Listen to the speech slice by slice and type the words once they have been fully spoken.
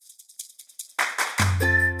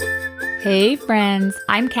Hey friends,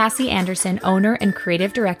 I'm Cassie Anderson, owner and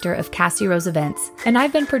creative director of Cassie Rose Events, and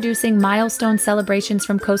I've been producing milestone celebrations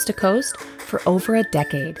from coast to coast for over a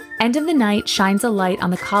decade. End of the Night shines a light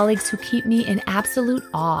on the colleagues who keep me in absolute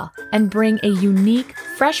awe and bring a unique,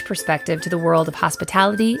 fresh perspective to the world of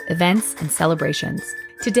hospitality, events, and celebrations.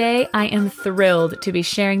 Today, I am thrilled to be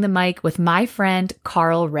sharing the mic with my friend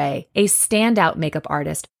Carl Ray, a standout makeup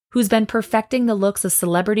artist who's been perfecting the looks of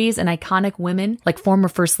celebrities and iconic women like former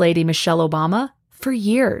First Lady Michelle Obama for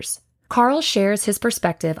years. Carl shares his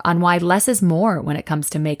perspective on why less is more when it comes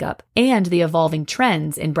to makeup and the evolving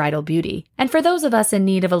trends in bridal beauty. And for those of us in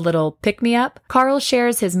need of a little pick-me-up, Carl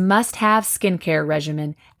shares his must-have skincare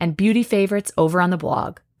regimen and beauty favorites over on the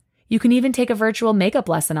blog. You can even take a virtual makeup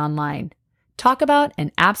lesson online. Talk about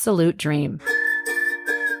an absolute dream.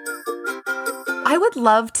 I would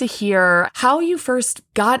love to hear how you first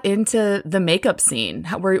got into the makeup scene.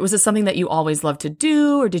 Was it something that you always loved to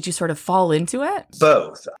do, or did you sort of fall into it?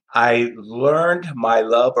 Both. I learned my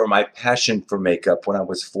love or my passion for makeup when I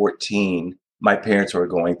was 14. My parents were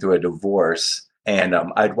going through a divorce, and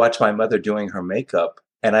I'd watch my mother doing her makeup,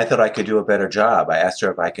 and I thought I could do a better job. I asked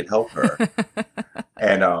her if I could help her.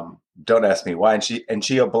 And don't ask me why. And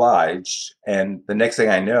she obliged. And the next thing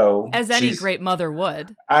I know, as any great mother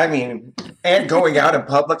would. I mean, and going out in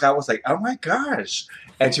public, I was like, oh my gosh.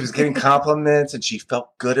 And she was getting compliments and she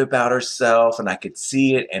felt good about herself and I could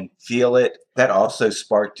see it and feel it. That also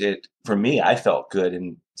sparked it for me. I felt good.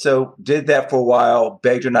 And so did that for a while,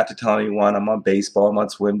 begged her not to tell anyone. I'm on baseball, I'm on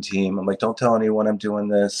swim team. I'm like, don't tell anyone I'm doing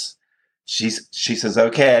this. She says,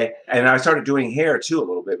 okay. And I started doing hair too a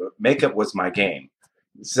little bit, but makeup was my game.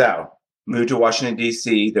 So moved to Washington,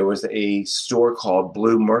 D.C. There was a store called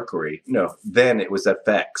Blue Mercury. No, then it was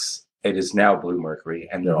FX. It is now Blue Mercury,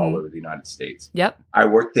 and they're all over the United States. Yep. I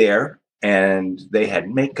worked there, and they had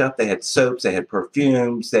makeup, they had soaps, they had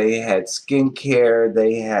perfumes, they had skincare,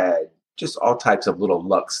 they had just all types of little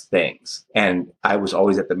luxe things. And I was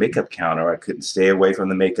always at the makeup counter. I couldn't stay away from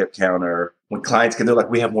the makeup counter. When clients came, they're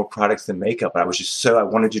like, we have more products than makeup. I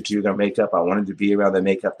wanted to do their makeup. I wanted to be around the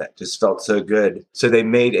makeup. That just felt so good. So they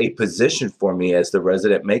made a position for me as the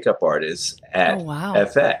resident makeup artist at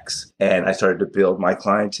FX. And I started to build my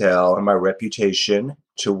clientele and my reputation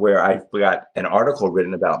to where I got an article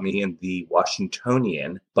written about me in the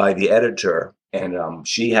Washingtonian by the editor. And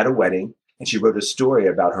she had a wedding. And she wrote a story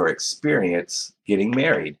about her experience getting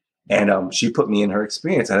married. And she put me in her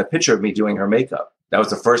experience and a picture of me doing her makeup. That was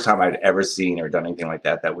the first time I'd ever seen or done anything like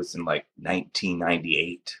that. That was in like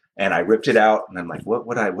 1998. And I ripped it out and I'm like,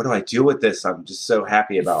 what do I do with this? I'm just so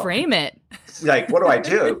happy about Frame it. Like, what do I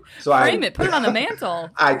do? So Frame it, put it on the mantle.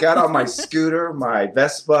 I got on my scooter, my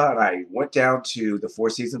Vespa, and I went down to the Four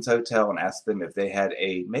Seasons Hotel and asked them if they had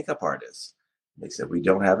a makeup artist. They said, we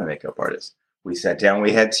don't have a makeup artist. We sat down,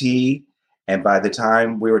 we had tea. And by the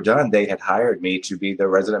time we were done, they had hired me to be the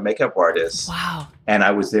resident makeup artist. Wow. And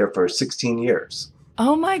I was there for 16 years.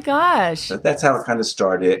 Oh my gosh. So that's how it kind of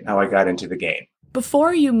started, how I got into the game.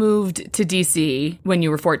 Before you moved to DC when you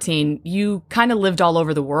were 14, you kind of lived all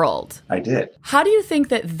over the world. I did. How do you think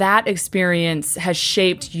that experience has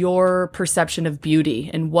shaped your perception of beauty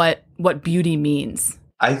and what beauty means?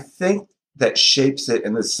 I think that shapes it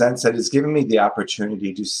in the sense that it's given me the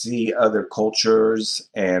opportunity to see other cultures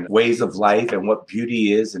and ways of life and what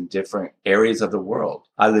beauty is in different areas of the world.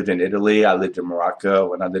 I lived in Italy, I lived in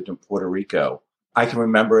Morocco, and I lived in Puerto Rico. I can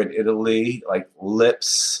remember in Italy, like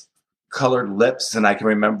colored lips. And I can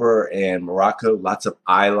remember in Morocco, lots of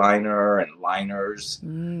eyeliner and liners.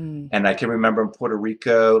 And I can remember in Puerto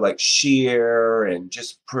Rico, like sheer and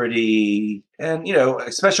just pretty. And,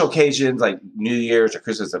 special occasions like New Year's or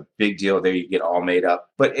Christmas is a big deal there. You get all made up.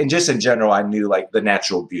 But in general, I knew like the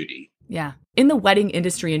natural beauty. Yeah. In the wedding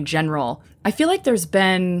industry in general, I feel like there's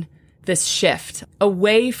been this shift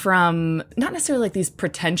away from not necessarily like these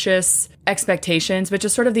pretentious expectations, but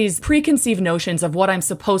just sort of these preconceived notions of what I'm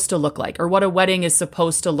supposed to look like or what a wedding is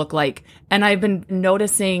supposed to look like. And I've been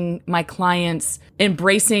noticing my clients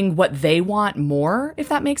embracing what they want more, if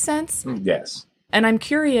that makes sense. Yes. And I'm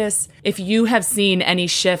curious if you have seen any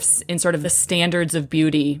shifts in sort of the standards of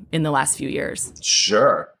beauty in the last few years.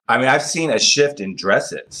 Sure. I mean, I've seen a shift in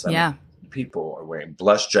dresses. Yeah. People are wearing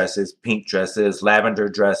blush dresses, pink dresses, lavender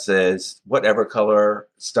dresses, whatever color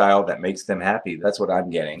style that makes them happy. That's what I'm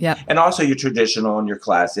getting. Yep. And also your traditional and your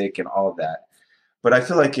classic and all of that. But I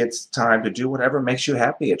feel like it's time to do whatever makes you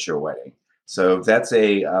happy at your wedding. So if that's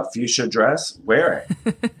a fuchsia dress, wear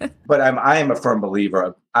it. But I am a firm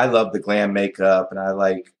believer. I love the glam makeup and I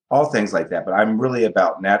like all things like that. But I'm really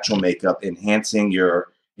about natural makeup, enhancing your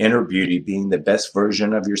inner beauty, being the best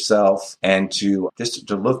version of yourself, and to just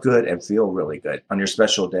to look good and feel really good on your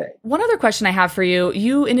special day. One other question I have for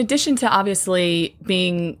you, in addition to obviously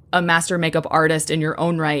being a master makeup artist in your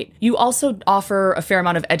own right, you also offer a fair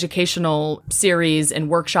amount of educational series and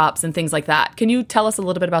workshops and things like that. Can you tell us a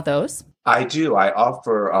little bit about those? I do. I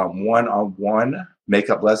offer one-on-one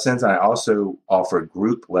makeup lessons. I also offer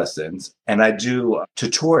group lessons, and I do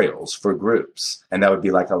tutorials for groups. And that would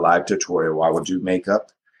be like a live tutorial where I will do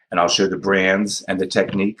makeup and I'll show the brands and the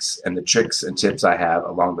techniques and the tricks and tips I have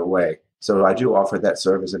along the way. So I do offer that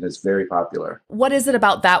service, and it's very popular. What is it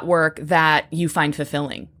about that work that you find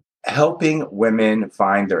fulfilling? Helping women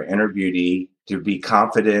find their inner beauty, to be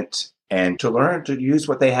confident, and to learn to use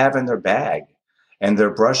what they have in their bag and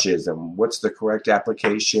their brushes, and what's the correct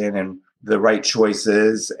application and the right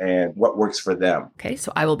choices and what works for them. Okay,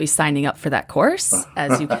 so I will be signing up for that course.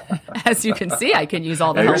 As you can see, I can use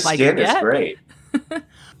all the help I can get. Your skin is great.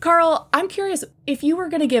 Carl, I'm curious, if you were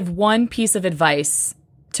going to give one piece of advice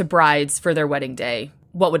to brides for their wedding day,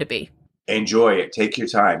 what would it be? Enjoy it. Take your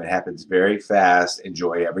time. It happens very fast.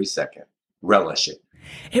 Enjoy every second. Relish it.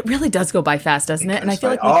 It really does go by fast, doesn't it? And I feel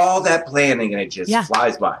like all that planning, and it just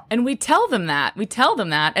flies by. And we tell them that.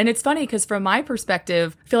 And it's funny because from my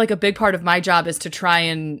perspective, I feel like a big part of my job is to try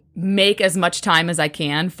and make as much time as I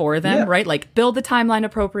can for them, right? Like build the timeline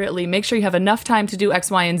appropriately, make sure you have enough time to do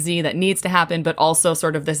X, Y, and Z that needs to happen, but also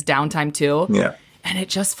sort of this downtime too. Yeah. And it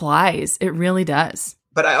just flies. It really does.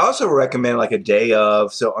 But I also recommend like a day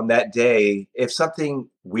of, so on that day, if something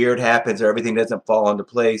weird happens or everything doesn't fall into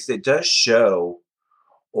place, it does show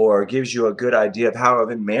or gives you a good idea of how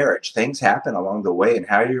in marriage things happen along the way and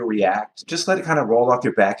how you react. Just let it kind of roll off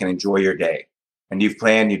your back and enjoy your day. And you've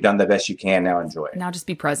planned, you've done the best you can, now enjoy it. Now just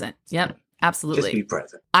be present. Yep, absolutely. Just be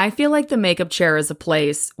present. I feel like the makeup chair is a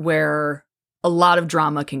place where a lot of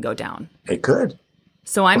drama can go down. It could.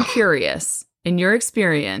 So I'm curious, in your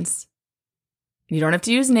experience, you don't have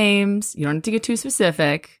to use names, you don't have to get too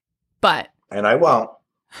specific, but... And I won't.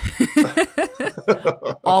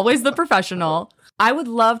 Always the professional. I would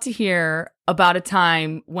love to hear about a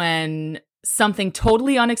time when something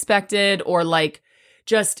totally unexpected or like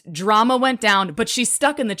just drama went down, but she's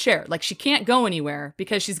stuck in the chair. Like she can't go anywhere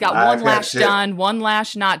because she's got one lash done, one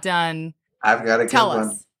lash not done. I've got a good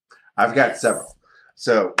one. I've got several.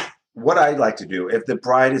 So what I like to do, if the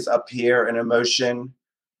bride is up here in emotion,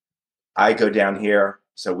 I go down here,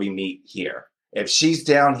 so we meet here. If she's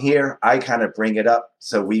down here, I kind of bring it up,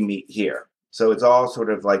 so we meet here. So it's all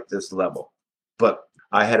sort of like this level. But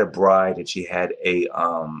I had a bride and she had a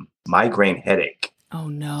migraine headache. Oh,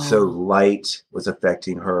 no. So light was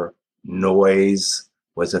affecting her. Noise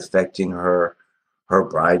was affecting her. Her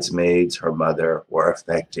bridesmaids, her mother were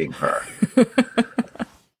affecting her.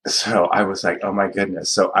 So I was like, oh, my goodness.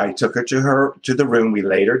 So I took her to the room. We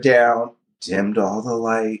laid her down, dimmed all the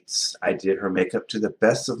lights. I did her makeup to the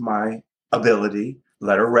best of my ability,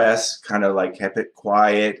 let her rest, kind of like kept it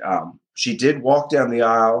quiet. She did walk down the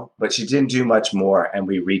aisle, but she didn't do much more. And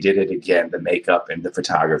we redid it again, the makeup and the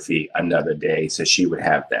photography, another day. So she would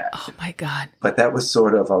have that. Oh, my God. But that was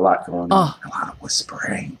sort of a lot going on. A lot of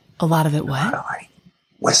whispering. A lot of it what? A lot of like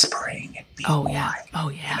whispering. And being quiet, Oh,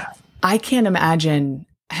 yeah. You know? I can't imagine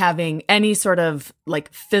having any sort of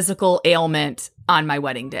like physical ailment on my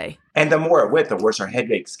wedding day. And the more it went, the worse her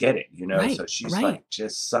headache's getting, you know? Right, So she's like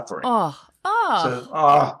just suffering. Oh,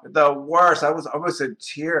 the worst. I was almost in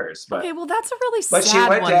tears. But okay, well, that's a really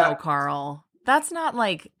sad one, though, Carl. That's not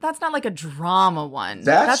like a drama one.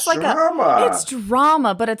 That's like drama. It's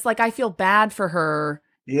drama, but it's like I feel bad for her.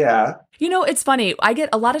 Yeah. You know, it's funny. I get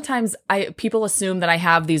a lot of times people assume that I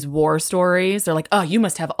have these war stories. They're like, oh, you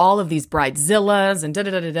must have all of these bridezillas and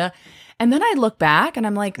da-da-da-da-da. And then I look back and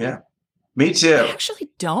I'm like, yeah, me too. I actually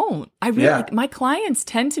don't. I really, my clients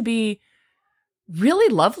tend to be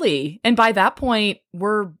really lovely. And by that point,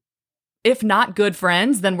 we're, if not good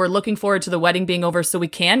friends, then we're looking forward to the wedding being over so we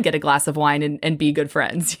can get a glass of wine and be good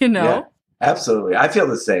friends, you know? Yeah, absolutely. I feel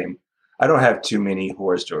the same. I don't have too many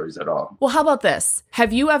horror stories at all. Well, how about this?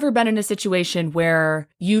 Have you ever been in a situation where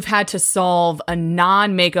you've had to solve a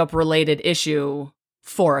non-makeup related issue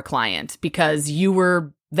for a client because you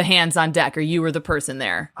were the hands on deck or you were the person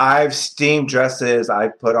there? I've steamed dresses.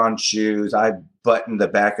 I've put on shoes. I've buttoned the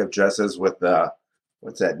back of dresses with the,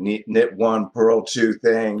 what's that, knit one, purl two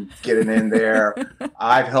thing, getting in there.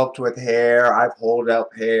 I've helped with hair. I've pulled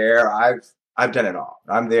up hair. I've done it all.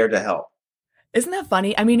 I'm there to help. Isn't that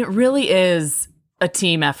funny? I mean, it really is a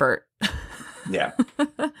team effort. Yeah.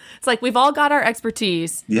 It's like we've all got our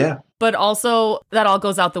expertise. Yeah. But also that all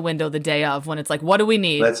goes out the window the day of when it's like, what do we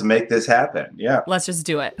need? Let's make this happen. Yeah. Let's just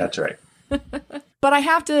do it. That's right.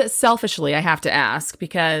 But selfishly, I have to ask,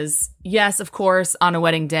 because yes, of course, on a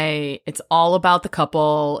wedding day, it's all about the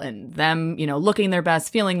couple and them, looking their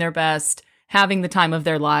best, feeling their best, having the time of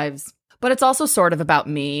their lives. But it's also sort of about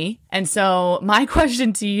me. And so my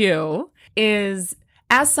question to you is,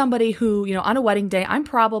 as somebody who, on a wedding day, I'm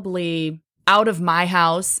probably out of my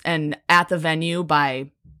house and at the venue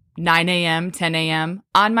by 9 a.m., 10 a.m.,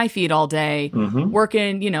 on my feet all day,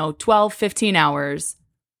 working, 12, 15 hours.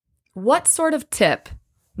 What sort of tip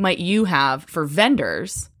might you have for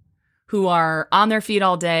vendors who are on their feet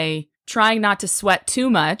all day, trying not to sweat too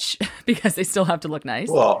much because they still have to look nice?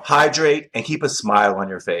 Well, hydrate and keep a smile on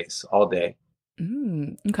your face all day.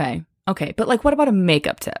 Okay. But what about a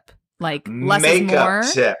makeup tip? Like less is more?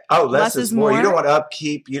 Makeup tip. Oh, less is more. You don't want to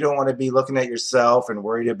upkeep. You don't want to be looking at yourself and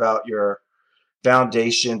worried about your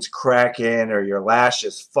foundations cracking or your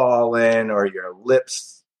lashes falling or your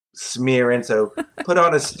lips smearing. So put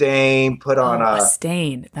on a stain, a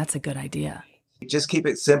stain. That's a good idea. Just keep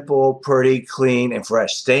it simple, pretty, clean, and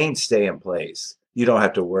fresh. Stains stay in place. You don't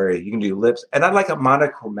have to worry. You can do lips. And I like a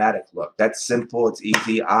monochromatic look. That's simple. It's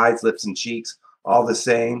easy. Eyes, lips, and cheeks, all the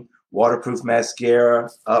same. Waterproof mascara,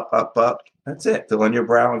 up. That's it. Fill in your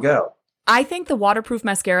brow and go. I think the waterproof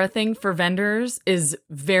mascara thing for vendors is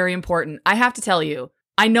very important. I have to tell you,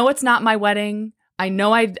 I know it's not my wedding. I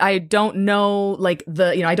know I don't know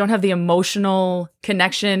I don't have the emotional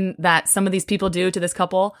connection that some of these people do to this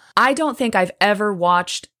couple. I don't think I've ever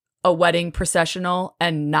watched a wedding processional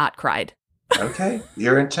and not cried. Okay,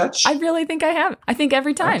 you're in touch. I really think I have. I think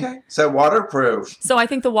every time. Okay, so waterproof. So I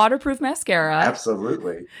think the waterproof mascara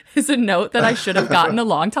absolutely is a note that I should have gotten a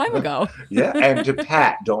long time ago. Yeah, and to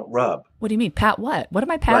pat, don't rub. What do you mean, pat what? What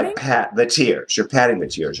am I patting? Like pat the tears. You're patting the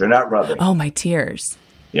tears. You're not rubbing. Oh, my tears.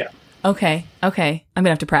 Yeah. Okay. I'm going to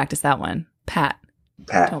have to practice that one. Pat.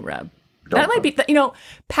 Don't rub. That might be,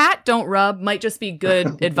 pat, don't rub might just be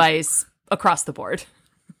good advice across the board.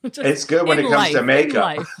 It's good when it comes to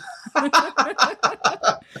makeup.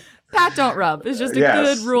 Pat, don't rub. It's just a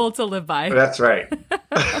good rule to live by. That's right.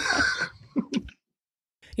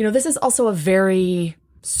 This is also a very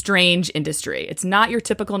strange industry. It's not your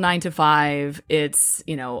typical 9 to 5. It's,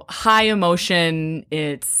 high emotion.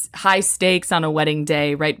 It's high stakes on a wedding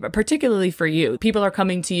day, right? Particularly for you. People are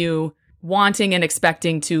coming to you wanting and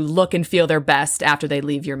expecting to look and feel their best after they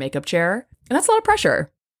leave your makeup chair. And that's a lot of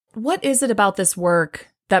pressure. What is it about this work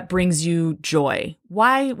that brings you joy?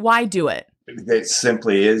 Why do it? It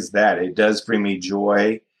simply is that. It does bring me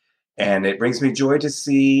joy. And it brings me joy to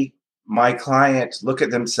see my client look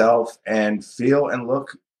at themselves and feel and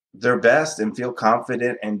look their best and feel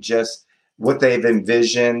confident and just what they've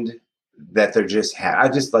envisioned that they're just I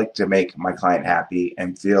just like to make my client happy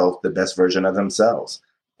and feel the best version of themselves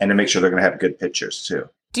and to make sure they're going to have good pictures too.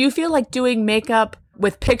 Do you feel like doing makeup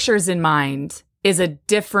with pictures in mind is a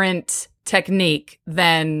different technique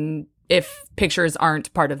than if pictures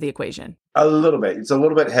aren't part of the equation? A little bit. It's a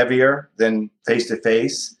little bit heavier than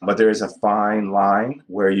face-to-face, but there is a fine line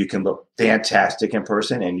where you can look fantastic in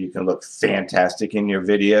person and you can look fantastic in your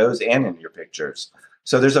videos and in your pictures.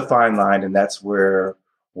 So there's a fine line, and that's where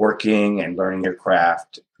working and learning your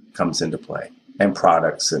craft comes into play, and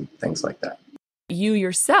products and things like that. You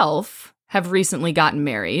yourself have recently gotten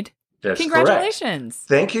married. That's Congratulations. Correct.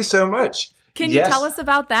 Thank you so much. Can you tell us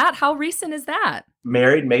about that? How recent is that?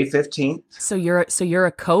 Married May 15th. So you're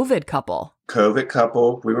a COVID couple. COVID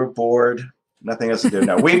couple. We were bored. Nothing else to do.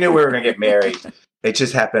 No, we knew we were going to get married. It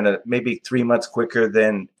just happened maybe 3 months quicker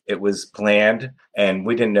than it was planned. And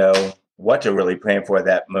we didn't know what to really plan for at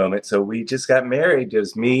that moment. So we just got married. It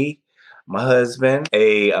was me, my husband,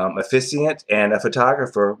 a officiant, and a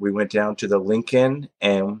photographer. We went down to the Lincoln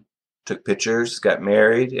and took pictures, got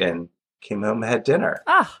married, and came home and had dinner.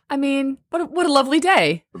 What a lovely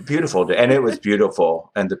day. Beautiful day. And it was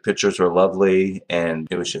beautiful. And the pictures were lovely. And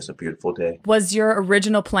it was just a beautiful day. Was your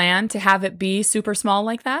original plan to have it be super small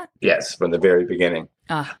like that? Yes, from the very beginning.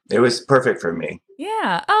 It was perfect for me.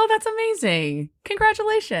 Yeah. Oh, that's amazing.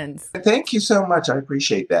 Congratulations. Thank you so much. I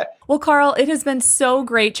appreciate that. Well, Carl, it has been so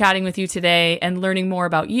great chatting with you today and learning more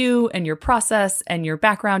about you and your process and your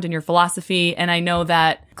background and your philosophy. And I know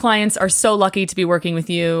that clients are so lucky to be working with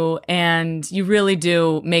you, and you really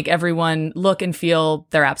do make everyone look and feel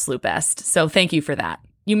their absolute best. So thank you for that.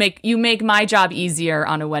 You make my job easier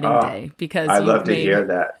on a wedding day because I love to hear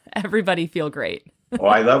that. Everybody feel great. Well,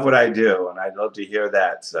 I love what I do, and I'd love to hear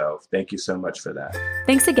that. So thank you so much for that.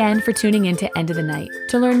 Thanks again for tuning in to End of the Night.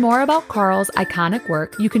 To learn more about Carl's iconic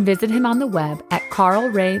work, you can visit him on the web at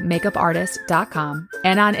carlraymakeupartist.com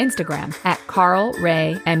and on Instagram at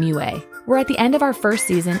carlraymua. We're at the end of our first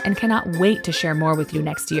season and cannot wait to share more with you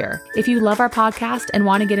next year. If you love our podcast and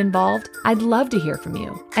want to get involved, I'd love to hear from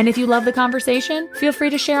you. And if you love the conversation, feel free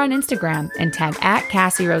to share on Instagram and tag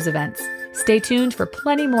 @CassieRoseEvents. Stay tuned for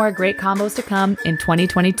plenty more great combos to come in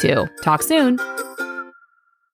 2022. Talk soon.